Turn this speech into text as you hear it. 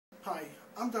Hi,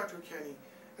 I'm Dr. Kenny,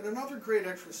 and another great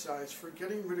exercise for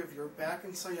getting rid of your back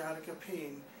and sciatica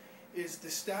pain is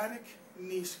the static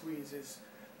knee squeezes.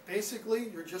 Basically,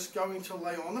 you're just going to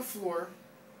lay on the floor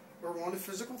or on a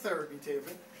physical therapy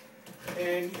table,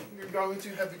 and you're going to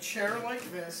have a chair like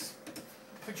this,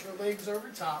 put your legs over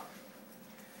top.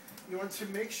 You want to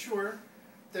make sure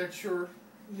that your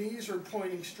knees are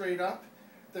pointing straight up,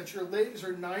 that your legs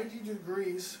are 90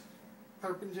 degrees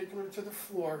perpendicular to the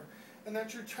floor, and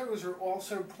that your toes are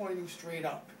also pointing straight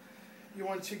up. You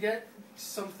want to get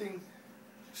something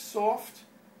soft,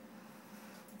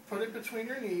 put it between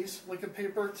your knees like a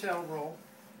paper towel roll,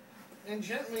 and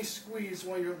gently squeeze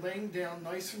while you're laying down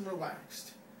nice and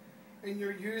relaxed. And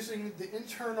you're using the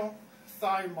internal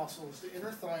thigh muscles, the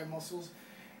inner thigh muscles,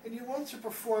 and you want to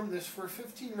perform this for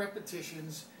 15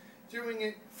 repetitions, doing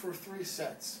it for 3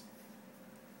 sets.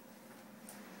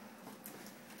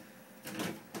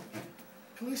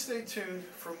 Please stay tuned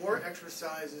for more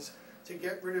exercises to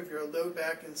get rid of your low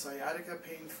back and sciatica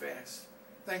pain fast.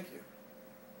 Thank you.